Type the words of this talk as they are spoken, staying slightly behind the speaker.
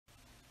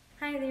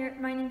Hi there,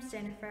 my name's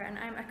Jennifer and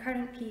I'm a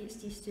current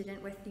PhD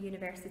student with the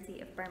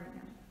University of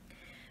Birmingham.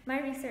 My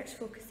research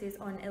focuses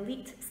on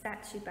elite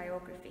statue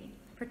biography,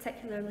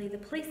 particularly the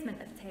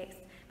placement of text,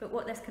 but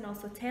what this can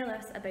also tell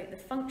us about the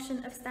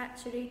function of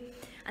statuary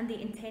and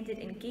the intended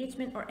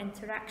engagement or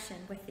interaction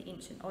with the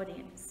ancient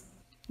audience.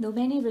 Though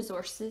many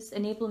resources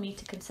enable me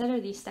to consider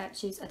these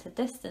statues at a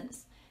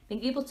distance,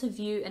 being able to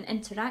view and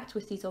interact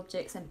with these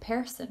objects in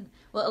person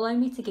will allow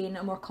me to gain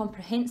a more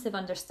comprehensive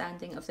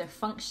understanding of their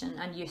function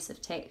and use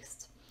of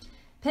text.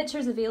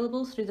 Pictures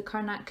available through the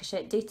Karnak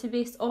cachette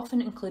database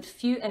often include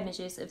few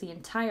images of the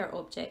entire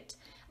object,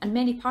 and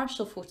many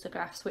partial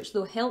photographs which,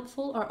 though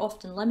helpful, are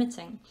often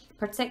limiting,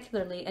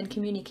 particularly in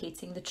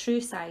communicating the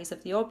true size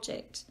of the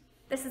object.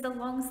 This is a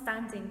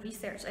long-standing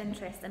research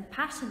interest and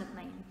passion of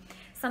mine,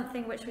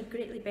 something which would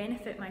greatly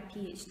benefit my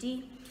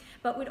PhD,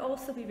 but would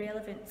also be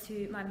relevant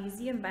to my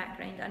museum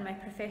background and my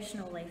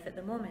professional life at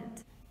the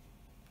moment.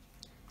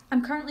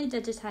 I'm currently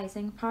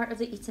digitising part of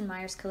the Eton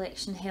Myers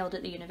collection held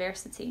at the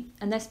university,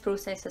 and this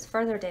process has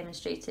further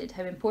demonstrated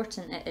how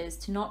important it is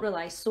to not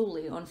rely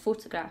solely on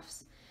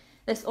photographs.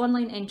 This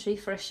online entry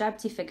for a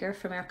Shabti figure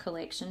from our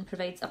collection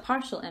provides a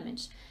partial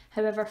image,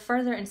 however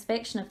further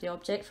inspection of the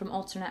object from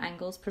alternate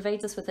angles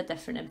provides us with a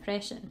different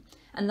impression,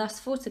 and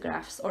thus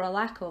photographs, or a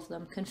lack of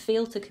them, can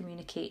fail to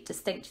communicate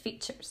distinct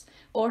features,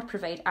 or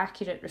provide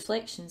accurate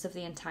reflections of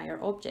the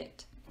entire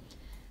object.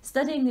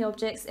 Studying the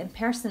objects in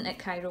person at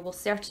Cairo will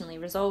certainly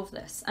resolve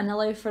this, and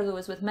allow for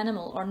those with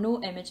minimal or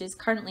no images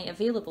currently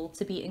available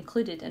to be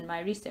included in my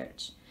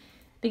research.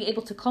 Being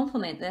able to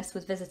complement this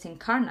with visiting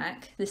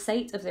Karnak, the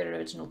site of their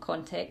original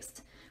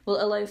context,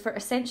 will allow for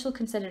essential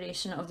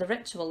consideration of the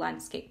ritual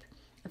landscape,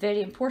 a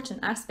very important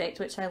aspect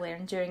which I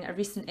learned during a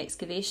recent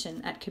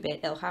excavation at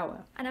Kubet El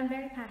Hawa. And I'm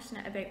very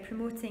passionate about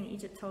promoting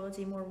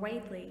Egyptology more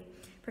widely,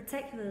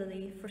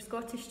 particularly for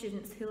Scottish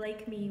students who,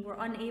 like me, were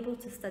unable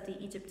to study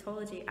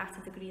Egyptology at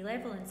a degree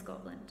level in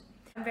Scotland.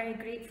 I'm very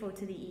grateful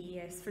to the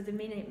EES for the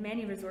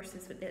many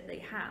resources that they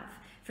have,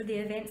 for the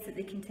events that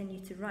they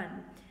continue to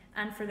run,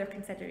 and for their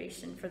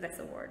consideration for this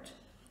award.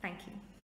 Thank you.